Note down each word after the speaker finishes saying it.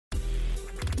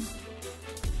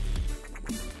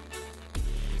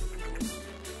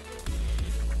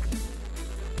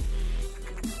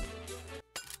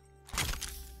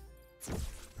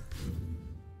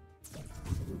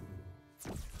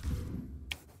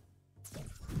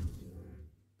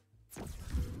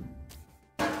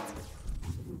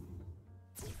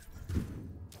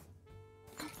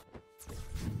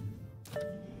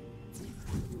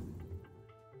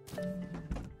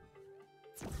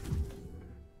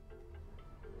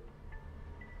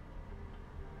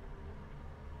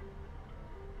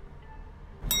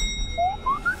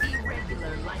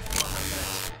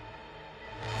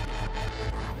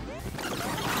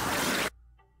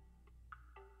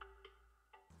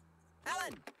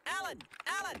Alan! Alan!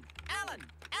 Alan! Alan!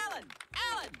 Alan!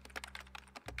 Alan!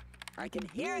 I can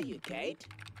hear you, Kate.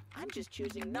 I'm just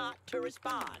choosing not to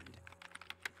respond.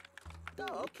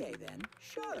 Oh, okay then.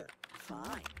 Sure.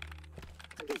 Fine.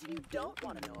 I'm guessing you don't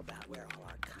want to know about where all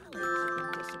our colleagues have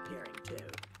been disappearing to.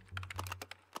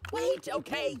 Wait,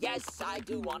 okay, yes, I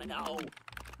do want to know.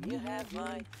 You have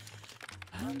my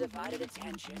undivided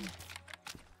attention.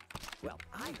 Well,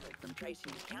 I heard from Tracy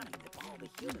Accounting that all the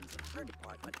humans in her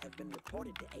department have been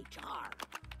reported to HR.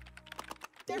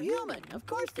 They're human. Of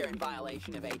course they're in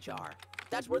violation of HR.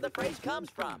 That's where the phrase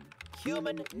comes from.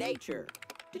 Human nature.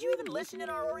 Did you even listen in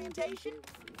our orientation?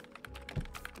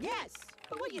 Yes,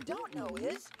 but what you don't know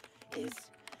is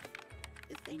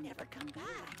they never come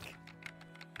back.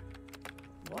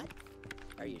 What?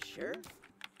 Are you sure?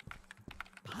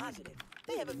 Positive.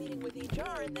 They have a meeting with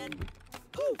HR and then,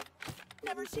 poof,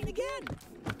 never seen again.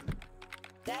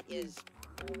 That is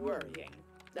worrying.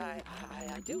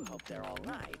 I do hope they're all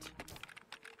right.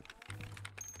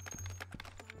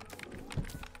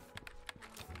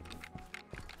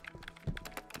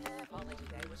 If only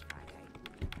today was Friday.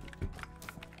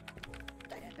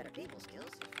 I'd have better people skills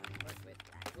if I worked with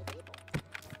actual people.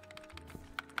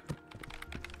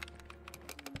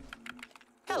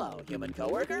 Hello, human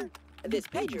coworker. This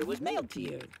pager was mailed to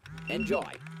you.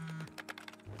 Enjoy.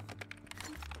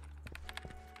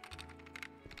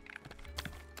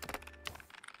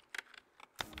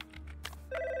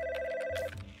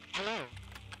 Hello?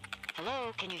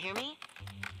 Hello, can you hear me?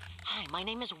 Hi, my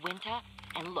name is Winta,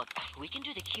 and look, we can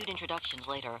do the cute introductions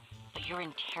later, but you're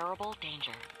in terrible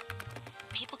danger.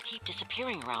 People keep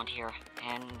disappearing around here,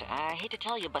 and I hate to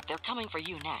tell you, but they're coming for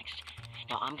you next.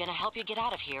 Now, I'm gonna help you get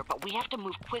out of here, but we have to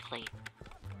move quickly.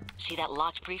 See that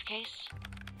locked briefcase?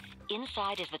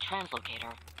 Inside is the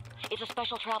translocator. It's a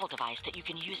special travel device that you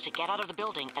can use to get out of the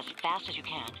building as fast as you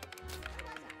can.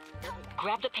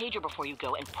 Grab the pager before you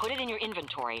go and put it in your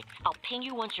inventory. I'll ping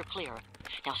you once you're clear.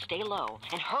 Now stay low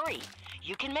and hurry.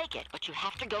 You can make it, but you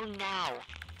have to go now.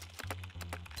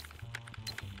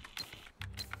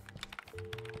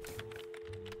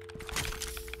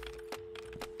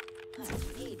 I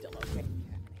need to locate the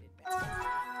caffeinated beverage.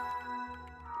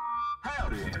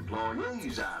 Howdy,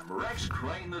 employees. I'm Rex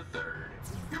Crane III,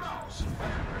 your boss and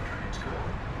family transport.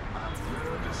 I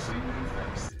love to see new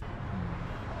faces.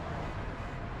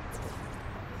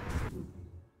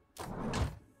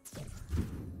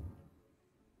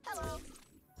 Hello.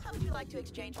 How would you like to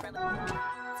exchange friendly...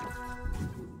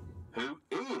 Who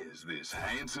is this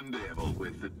handsome devil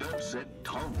with the dulcet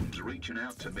tones reaching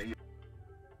out to me?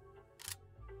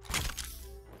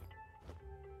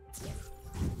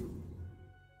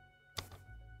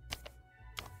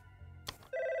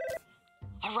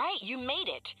 All right, you made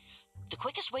it. The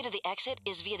quickest way to the exit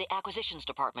is via the acquisitions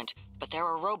department, but there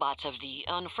are robots of the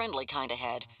unfriendly kind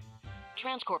ahead.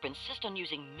 Transcorp insist on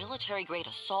using military-grade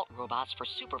assault robots for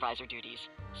supervisor duties.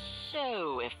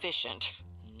 So efficient.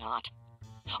 Not.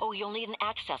 Oh, you'll need an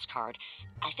access card.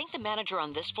 I think the manager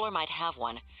on this floor might have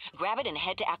one. Grab it and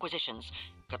head to acquisitions.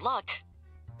 Good luck.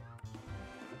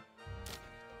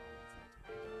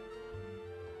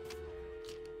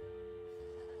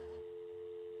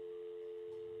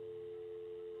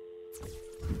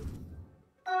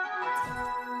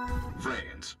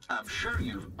 Friends, I'm sure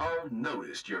you've all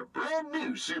noticed your brand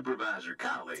new supervisor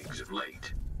colleagues of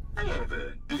late. They have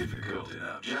a difficult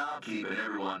enough job keeping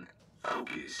everyone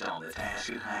focused on the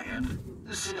task at hand.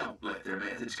 So don't let their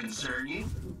methods concern you.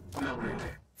 No,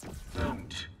 really.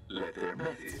 Don't let their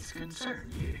methods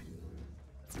concern you.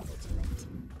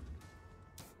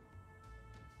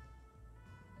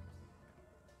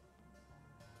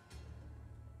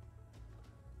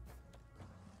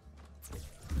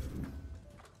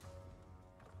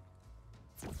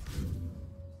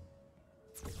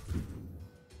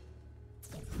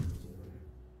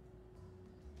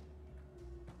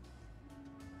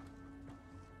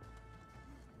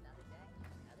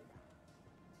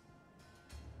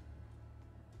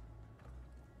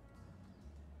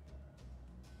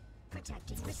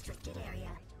 Protecting restricted area.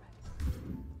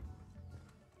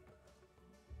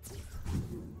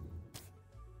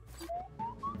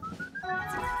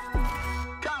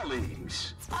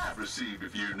 Colleagues, I've received a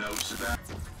few notes about...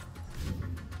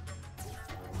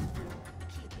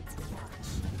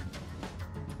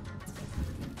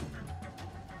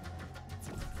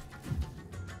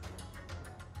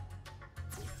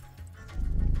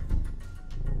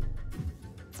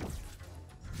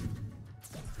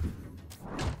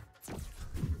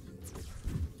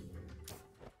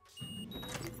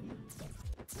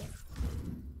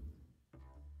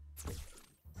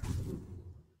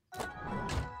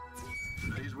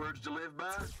 These words to live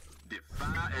by?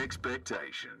 Defy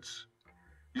expectations.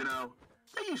 You know,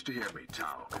 they used to hear me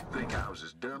talk and think I was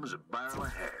as dumb as a barrel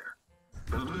of hair.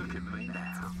 But look at me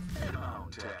now, in my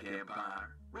own tech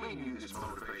empire, reading you this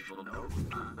motivational note with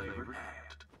my favorite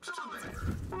hat. So there,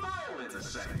 we're all in the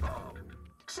same boat.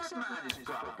 Except mine is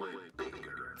probably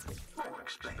bigger and more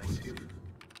expensive.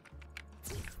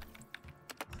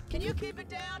 Can you keep it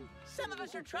down? Some of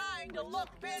us are trying to look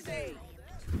busy.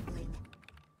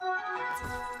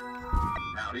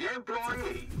 Howdy,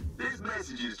 employee. This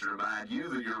message is to remind you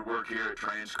that your work here at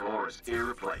Transcore is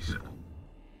irreplaceable.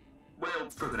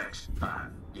 Well, for the next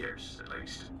 5 years, at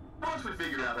least. Once we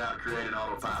figure out how to create an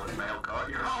autopilot mail cart,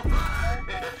 you're all fine.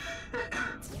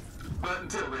 But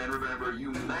until then, remember,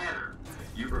 you matter.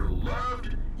 You are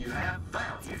loved. You have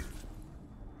value.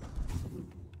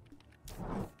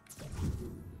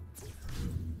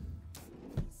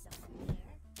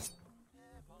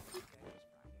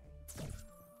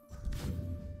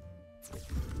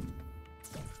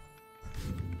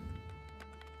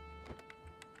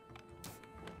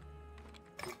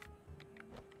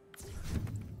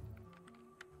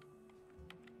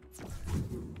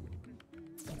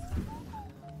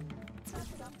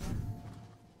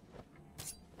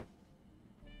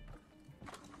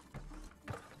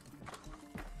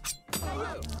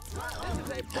 This is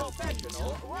a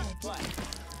professional workplace.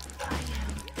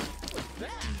 What's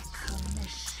that?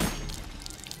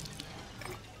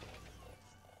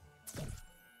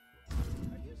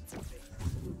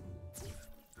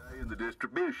 Stay in the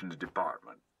distributions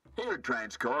department. Here at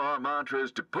Transcore, our mantra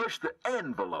is to push the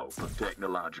envelope of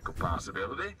technological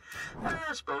possibility. And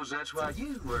I suppose that's why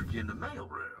you work in the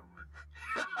mailroom.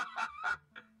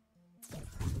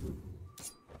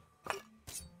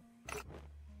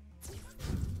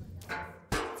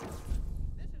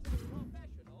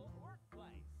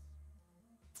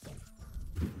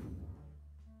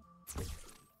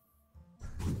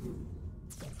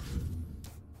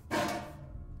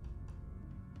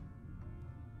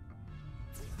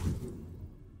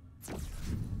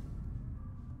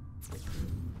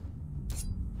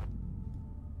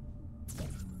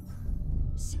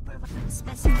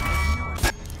 Specimen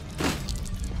north.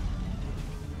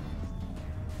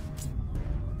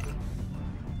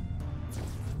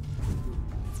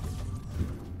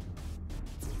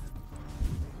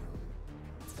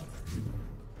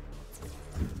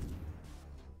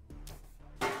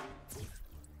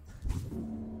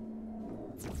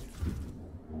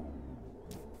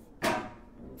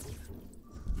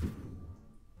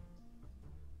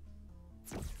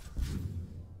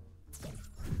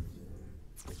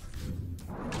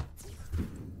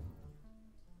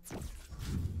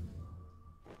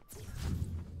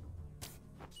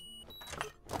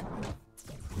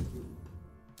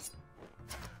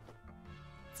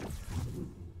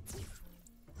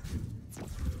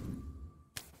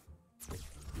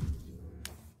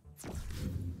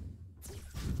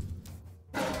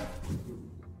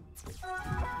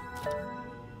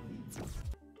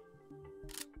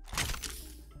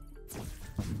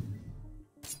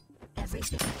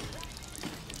 Everything.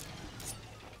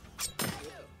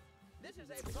 This is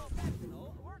a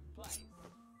professional workplace.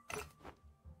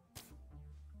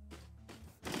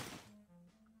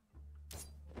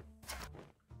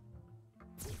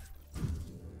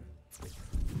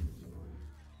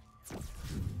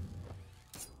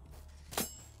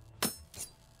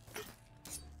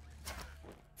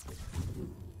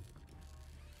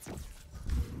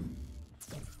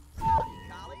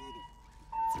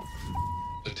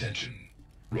 Attention.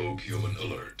 Rogue human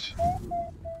alert.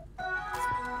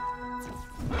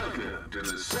 Welcome to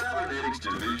the Cybernetics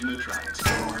Division of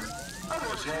Transcore. I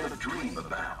once had a dream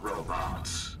about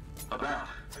robots. About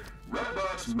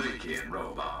robots making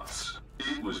robots.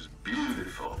 It was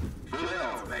beautiful, fully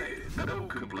automated, no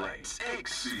complaints,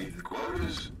 exceeding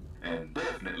quotas, and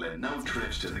definitely no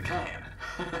trips to the can.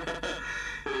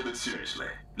 But seriously,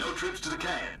 no trips to the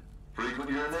can.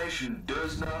 Frequent urination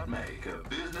does not make a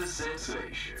business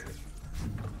sensation.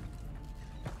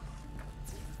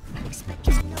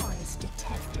 Unexpected noise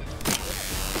detected.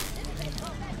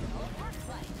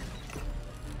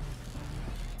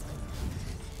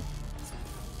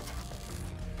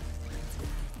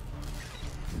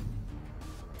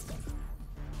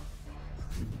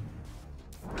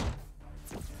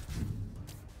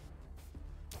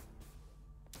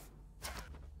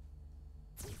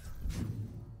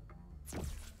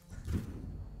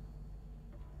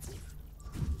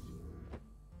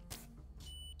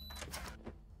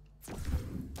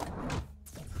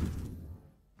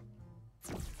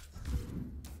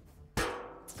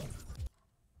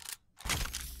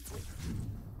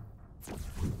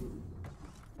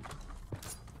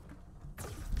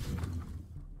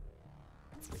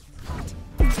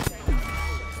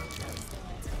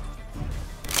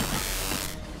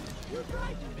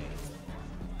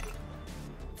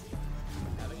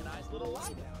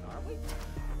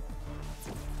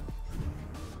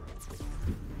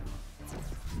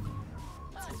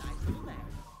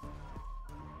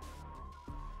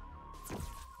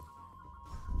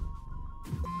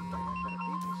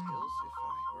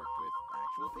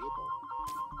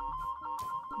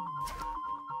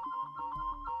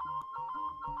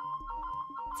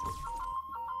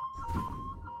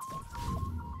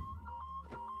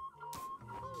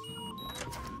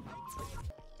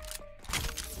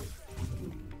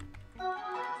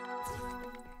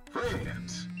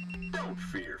 Don't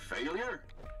fear failure.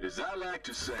 As I like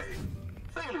to say,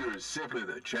 failure is simply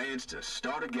the chance to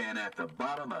start again at the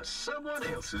bottom of someone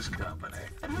else's company.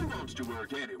 And who wants to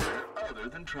work anywhere other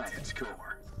than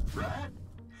Transcore, right?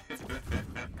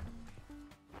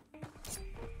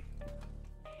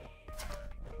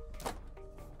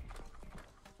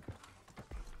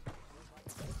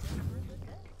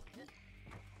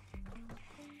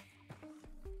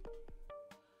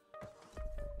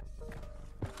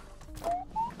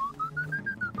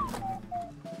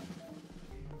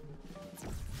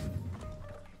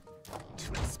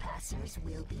 Trespassers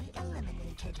will be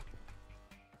eliminated.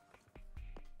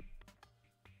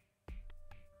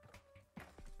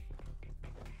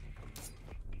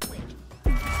 Wait,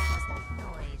 what was that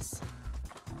noise?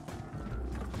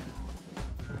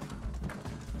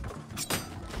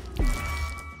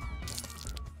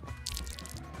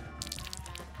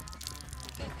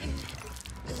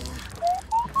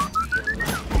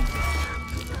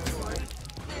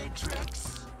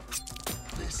 Matrix.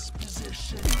 This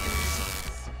position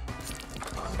is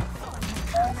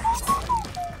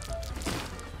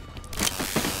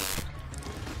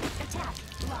Attack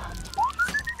blocked.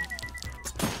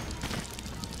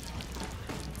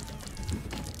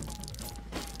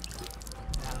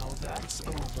 now that's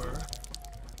over.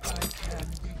 I can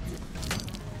begin.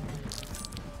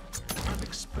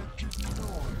 Unexpected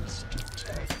noise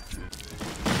detected.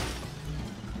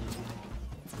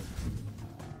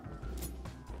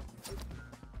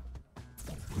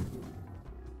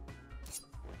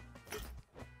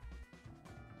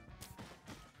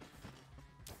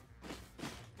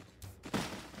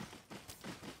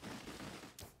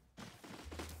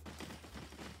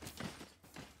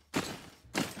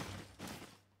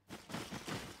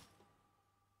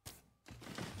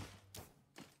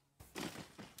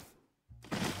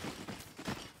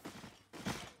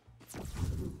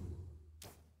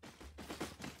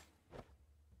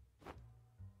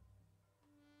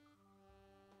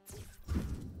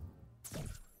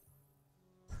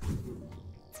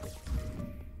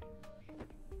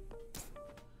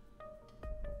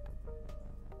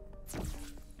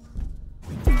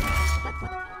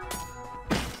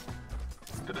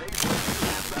 Today's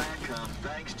feedback comes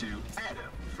thanks to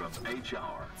Adam from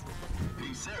HR.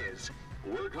 He says,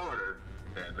 work harder,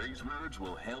 and these words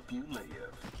will help you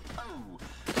live. Oh,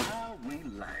 how we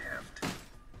laughed.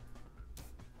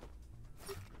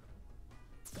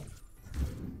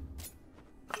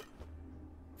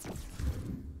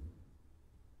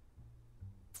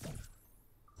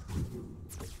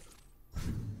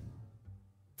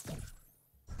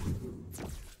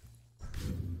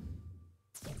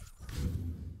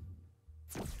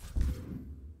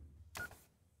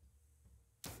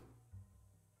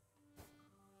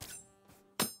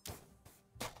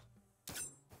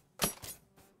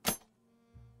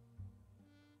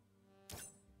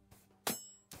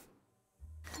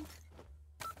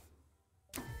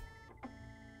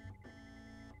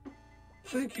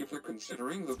 Thank you for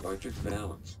considering the budget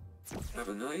balance. Have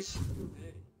a nice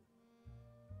day.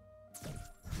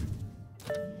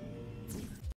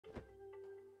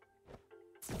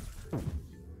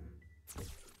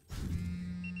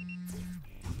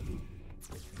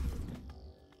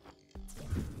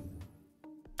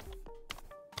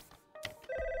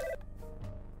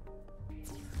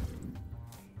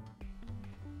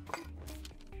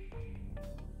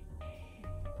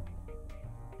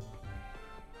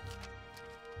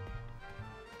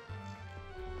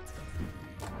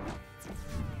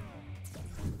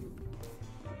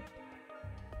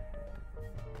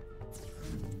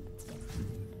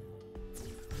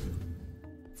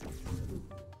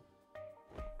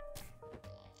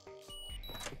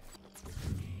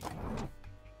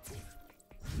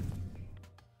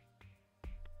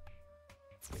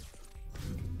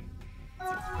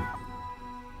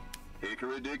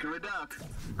 Hickory dickory dock.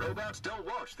 Robots don't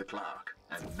watch the clock,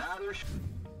 and neither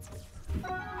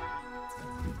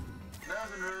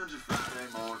Nothing hurts a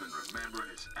Friday more than remembering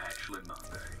it's actually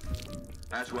Monday.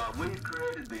 That's why we've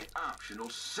created the optional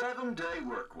 7-day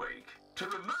work week to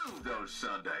remove those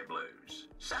Sunday blues.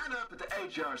 Sign up at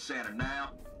the HR Center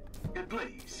now, and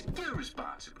please, do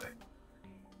responsibly.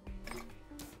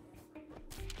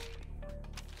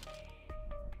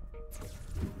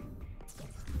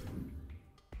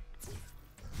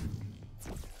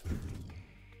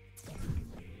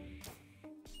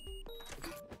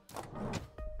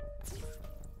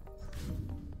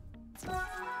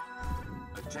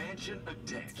 Attention,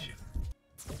 attention.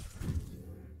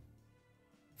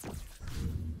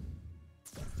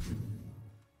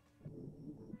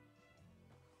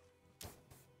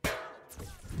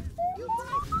 You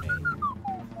like me.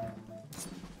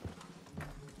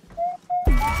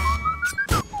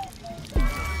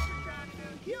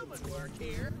 human work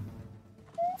here.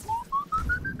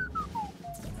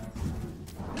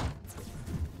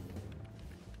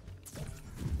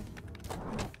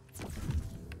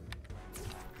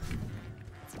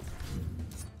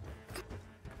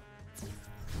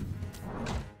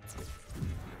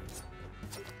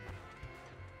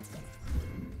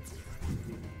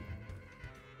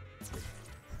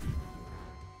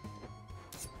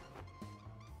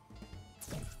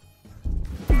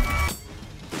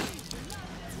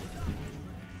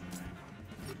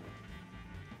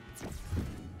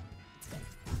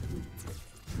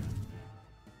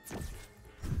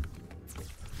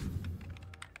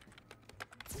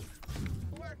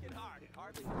 Working hard, it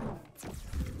hardly.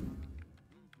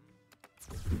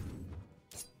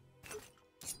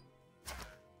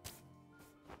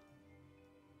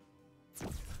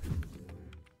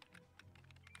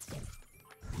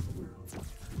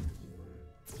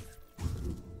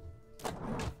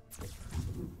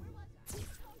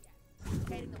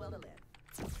 Hating the will to live.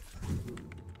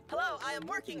 Hello, I am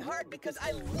working hard because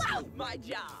I love my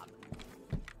job.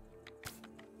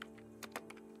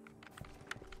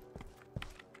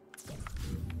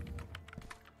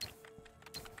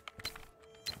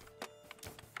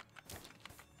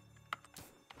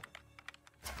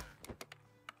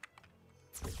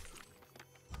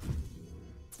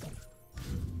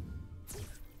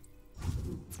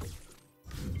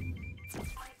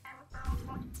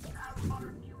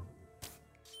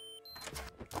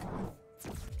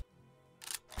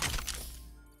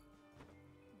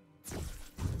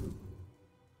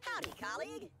 Howdy,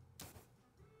 colleague.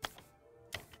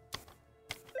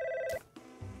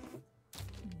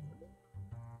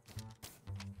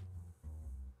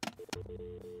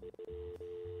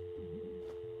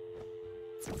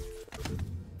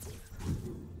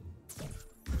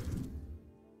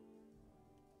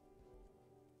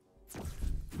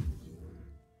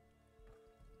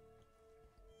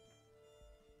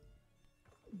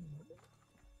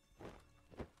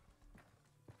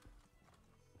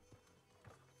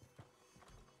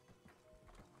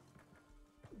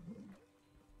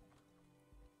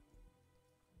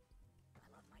 I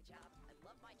love my job. I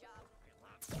love my job. I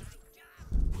love my job.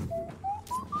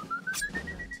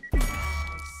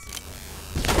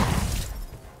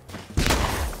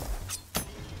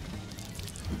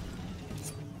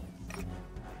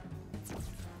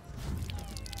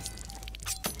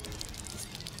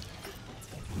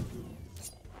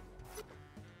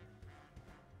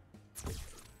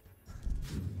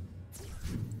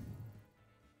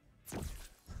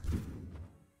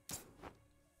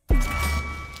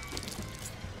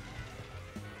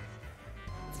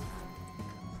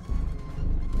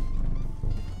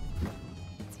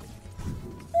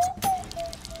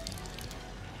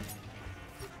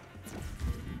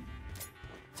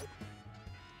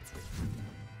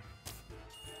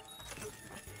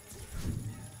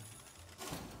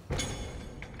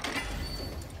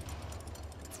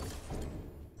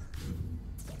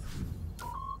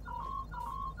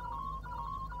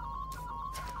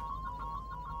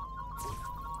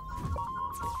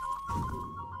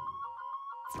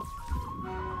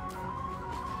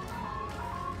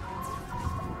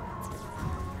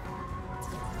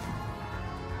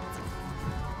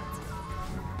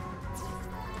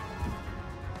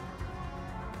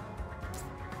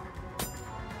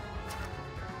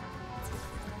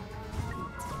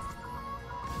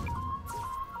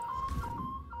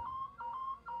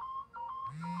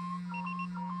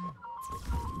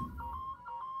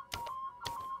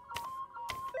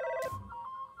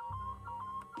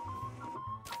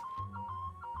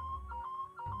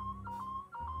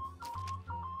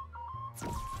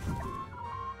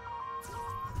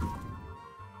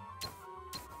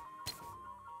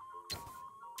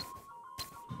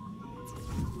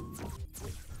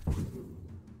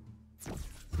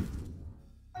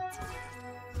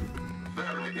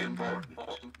 Very important.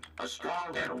 A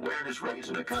strong and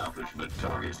awareness-raising accomplishment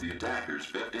targets the attackers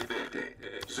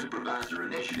 50-50. Supervisor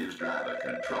initiatives drive a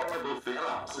controllable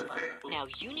philosophy. Now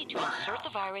you need to insert the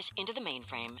virus into the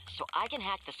mainframe so I can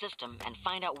hack the system and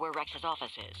find out where Rex's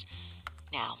office is.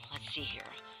 Now, let's see here.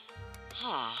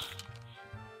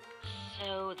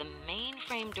 So the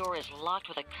mainframe door is locked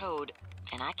with a code,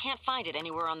 and I can't find it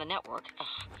anywhere on the network.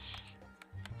 Ugh.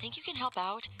 Think you can help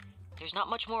out? There's not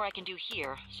much more I can do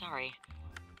here. Sorry.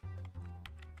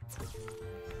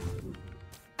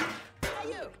 Hey,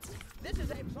 you! This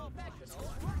is a professional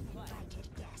workplace. Invited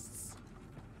guests.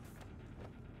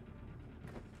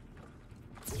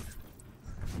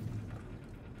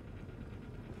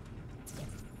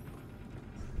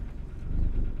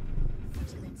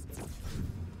 Vigilance.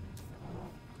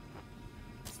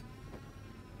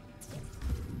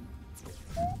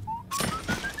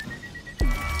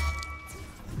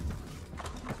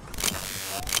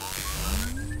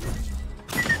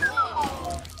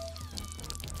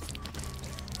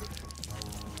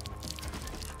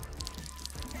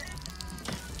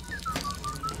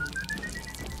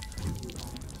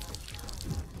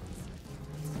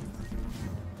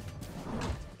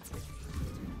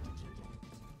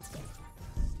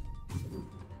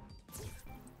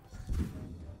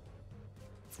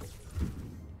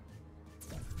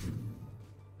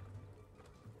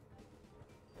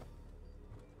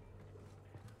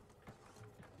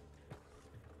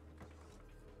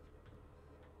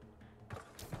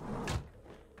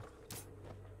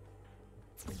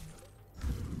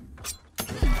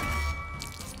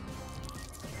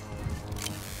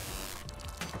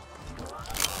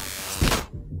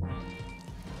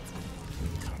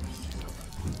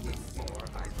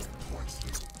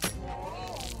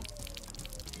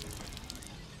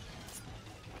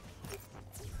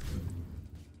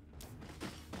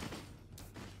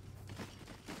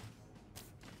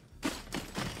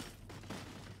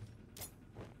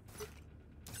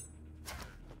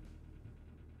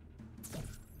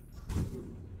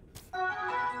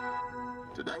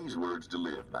 Today's words to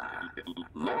live by.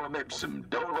 Lorem ipsum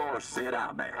dolor sit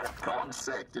amen.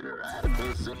 Consector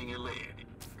adipus singulid.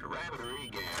 Parameter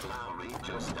egad lauri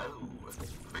justo.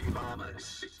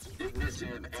 Vivamus.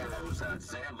 Ignissim eros ad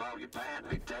sam volupan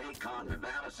vitae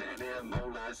convivalis and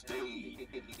molesti.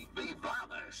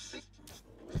 Vivamus.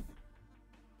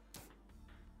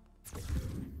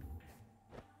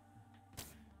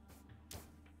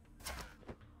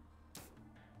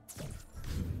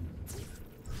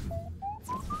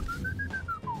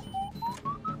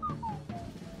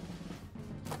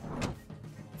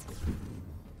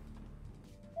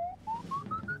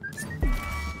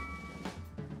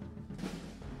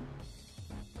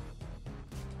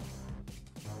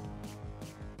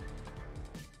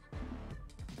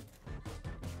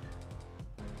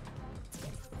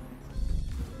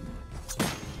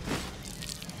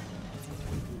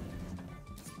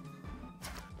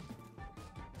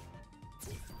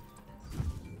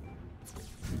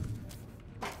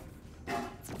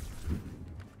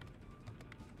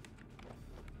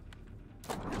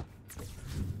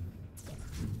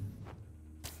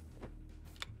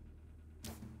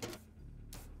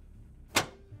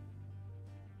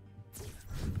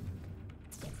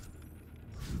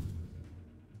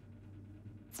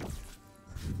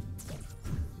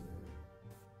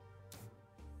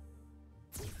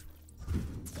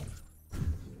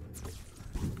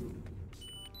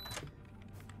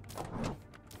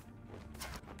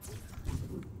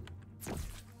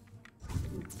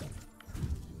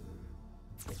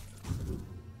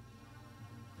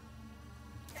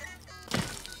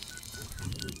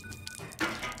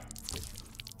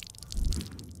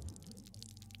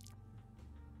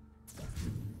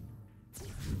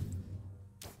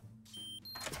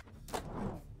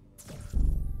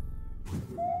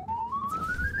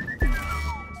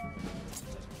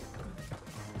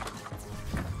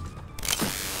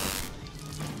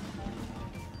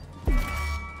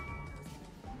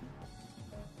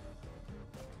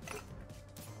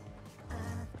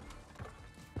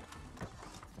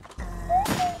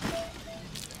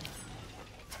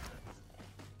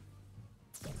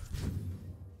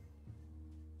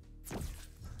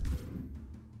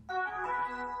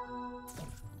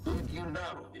 You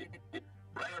know,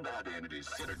 brand identities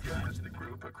synergize the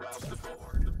group across the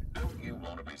board. Don't you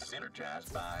want to be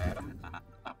synergized by Adam?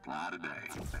 Apply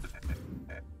today.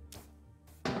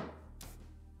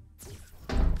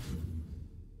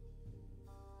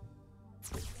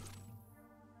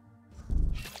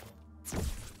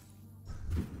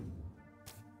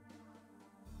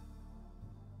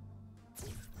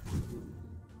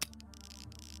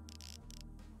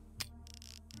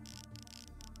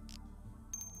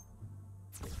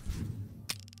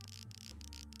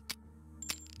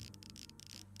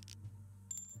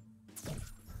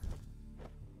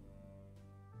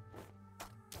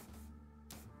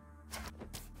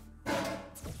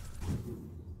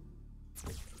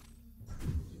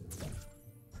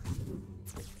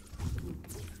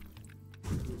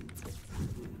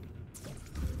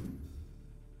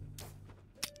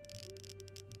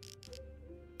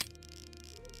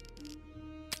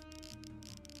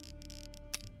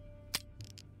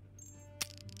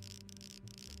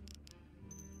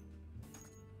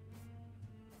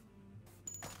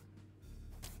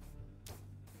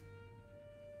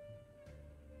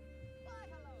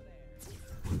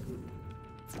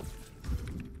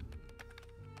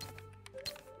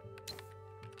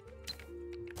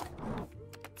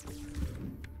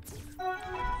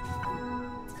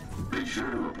 Be sure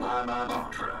to apply my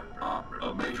mantra.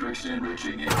 A matrix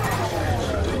enriching and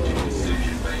strategic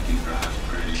decision making drives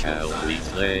critical. Shall we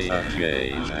play a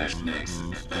game?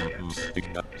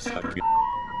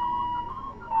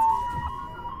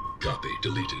 Copy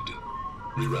deleted.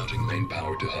 Rerouting main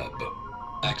power to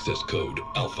hub. Access code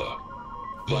Alpha.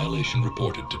 Violation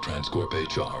reported to Transcorp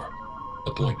HR.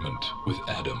 Appointment with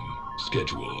Adam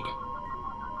scheduled.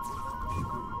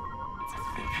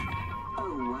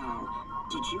 Oh, wow.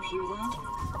 Did you hear that?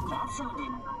 That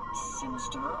sounded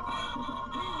sinister.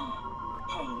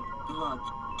 Hey, look,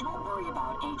 don't worry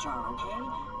about HR, okay?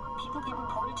 People get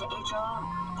reported to HR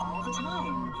all the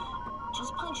time.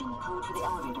 Just punch in the code for the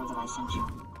elevator that I sent you.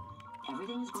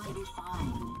 Everything's going to be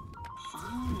fine.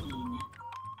 Fine.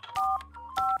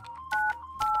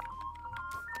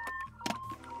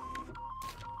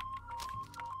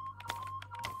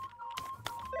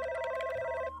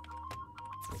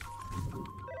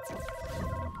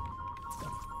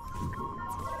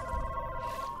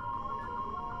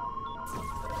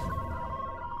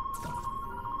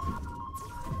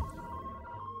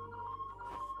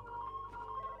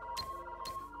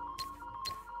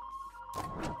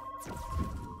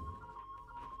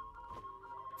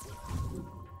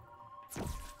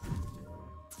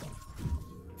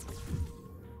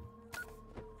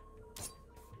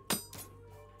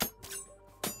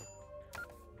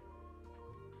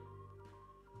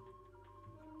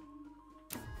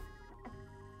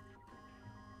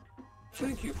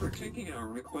 Thank you for taking our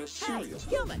request Hey,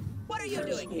 seriously. human! What are you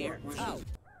doing here? Oh.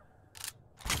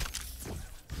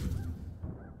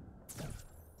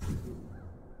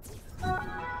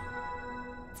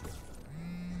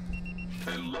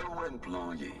 Hello,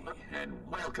 employee, and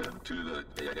welcome to the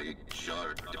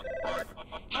HR department.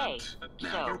 Hey,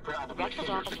 Now, you're so, probably Rex's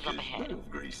here office is up because ahead. you've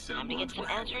greased Time to get someone's some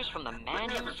wagon. answers from the But man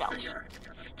never himself. fear.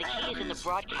 The key is in the That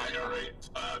broadcast room. very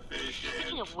efficient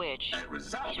Speaking of which, at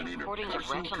resolving these recordings of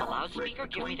interpersonal Rex on the conflict loudspeaker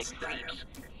give me the between creeps.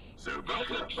 staff. So I buckle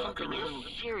think up, something buckaroo. is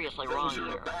seriously Things wrong are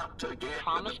here. about to get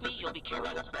Promise me you'll be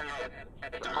careful. bad.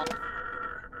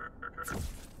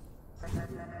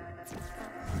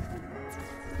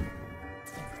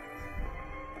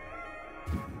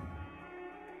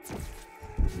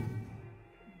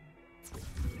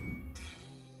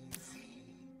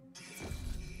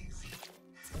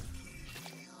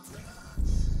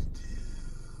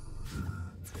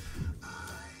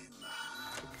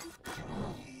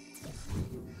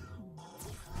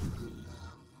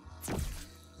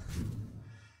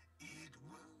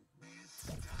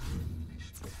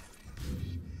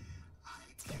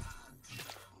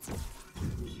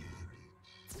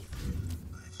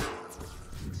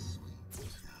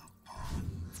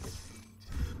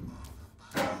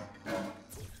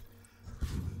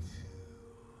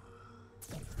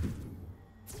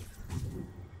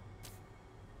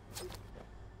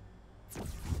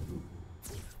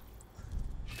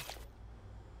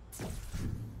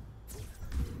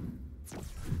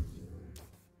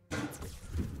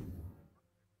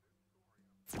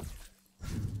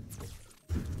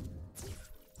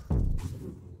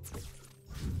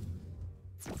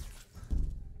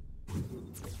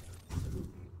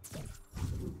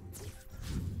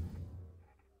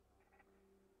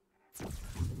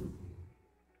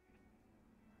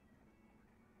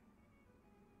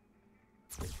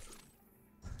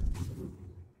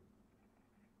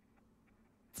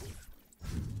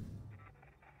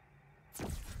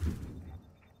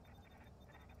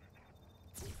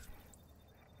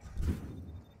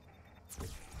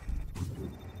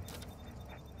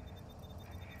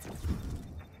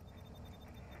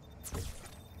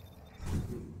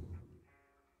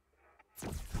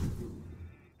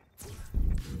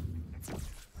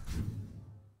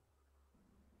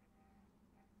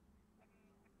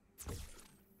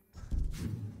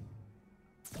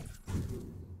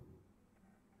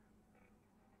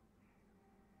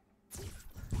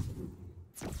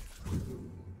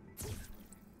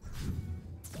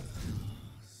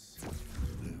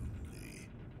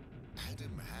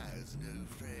 No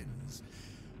friends.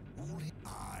 Only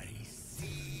I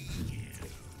see you.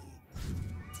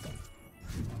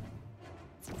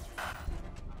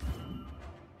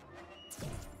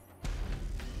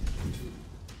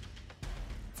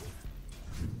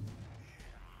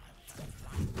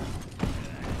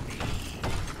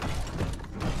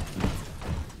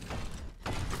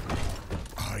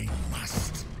 I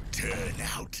must turn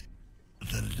out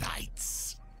the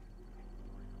lights.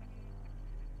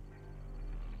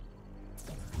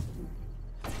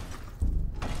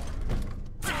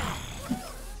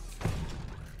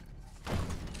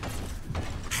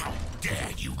 How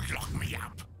dare you lock me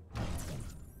up?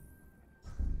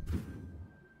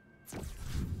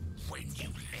 When you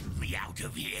let me out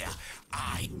of here,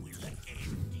 I will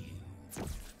end you.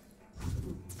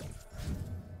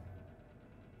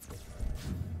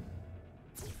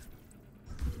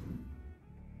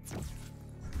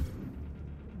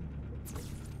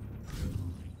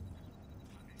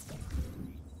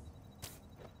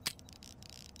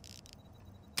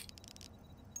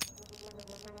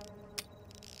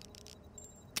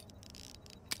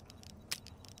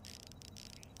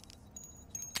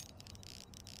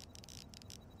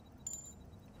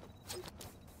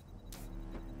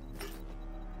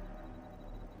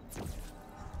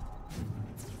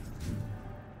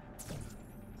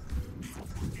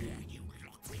 How dare you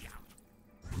lock me up?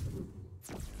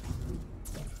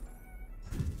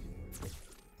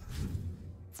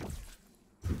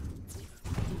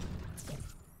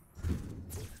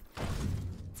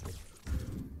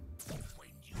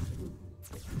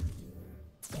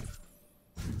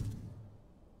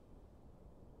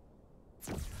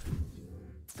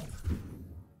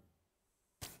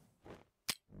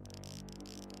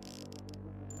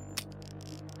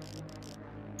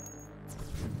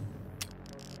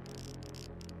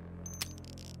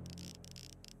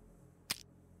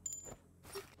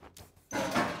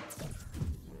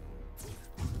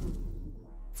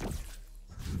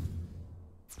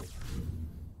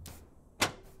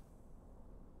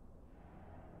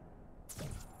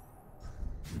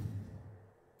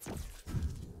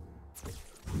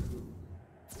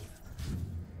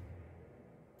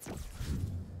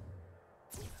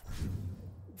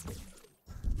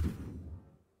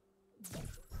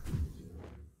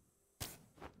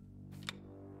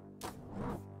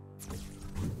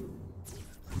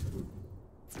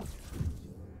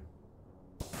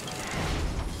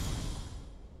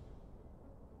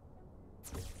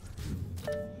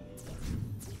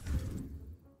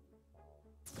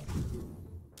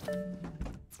 So,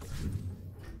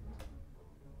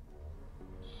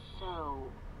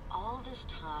 all this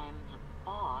time, the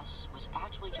boss was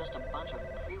actually just a bunch of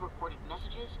pre-recorded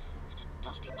messages and a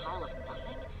dusty pile of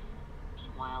nothing?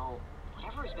 Meanwhile,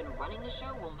 whatever has been running the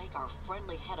show will make our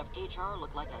friendly head of HR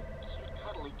look like a cute,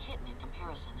 cuddly kitten in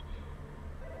comparison.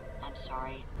 I'm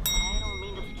sorry, I don't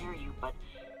mean to scare you, but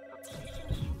replacing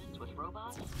humans with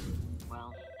robots?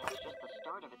 Well, that was just the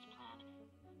start of its plan.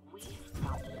 We've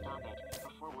got to stop it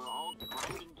before we're all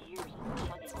grinding gears and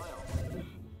chugging oil.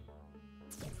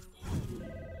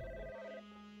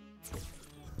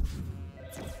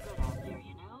 Good out there,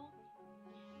 you know?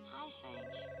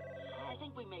 I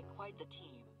think we make quite the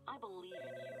team. I believe in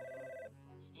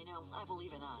you. You know, I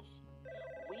believe in us.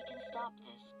 We can stop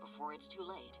this before it's too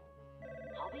late.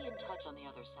 I'll be in touch on the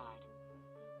other side.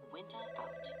 Winter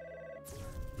out.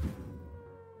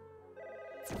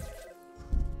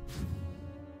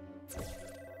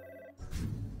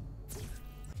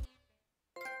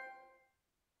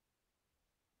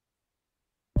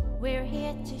 We're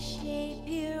here to shape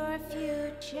your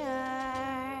future.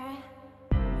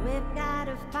 We've got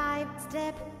a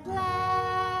 5-step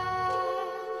plan.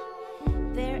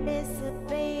 There is a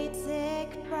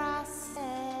basic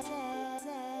process,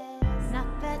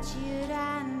 not that you'd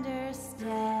understand.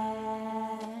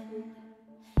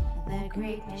 The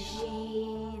great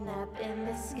machine up in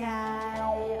the sky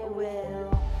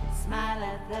will smile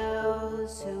at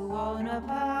those who won't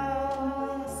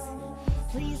oppose.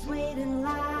 Please wait in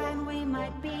line, we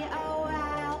might be a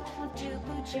while. Do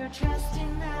put your trust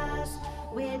in us,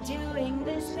 we're doing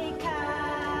this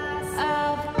because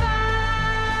of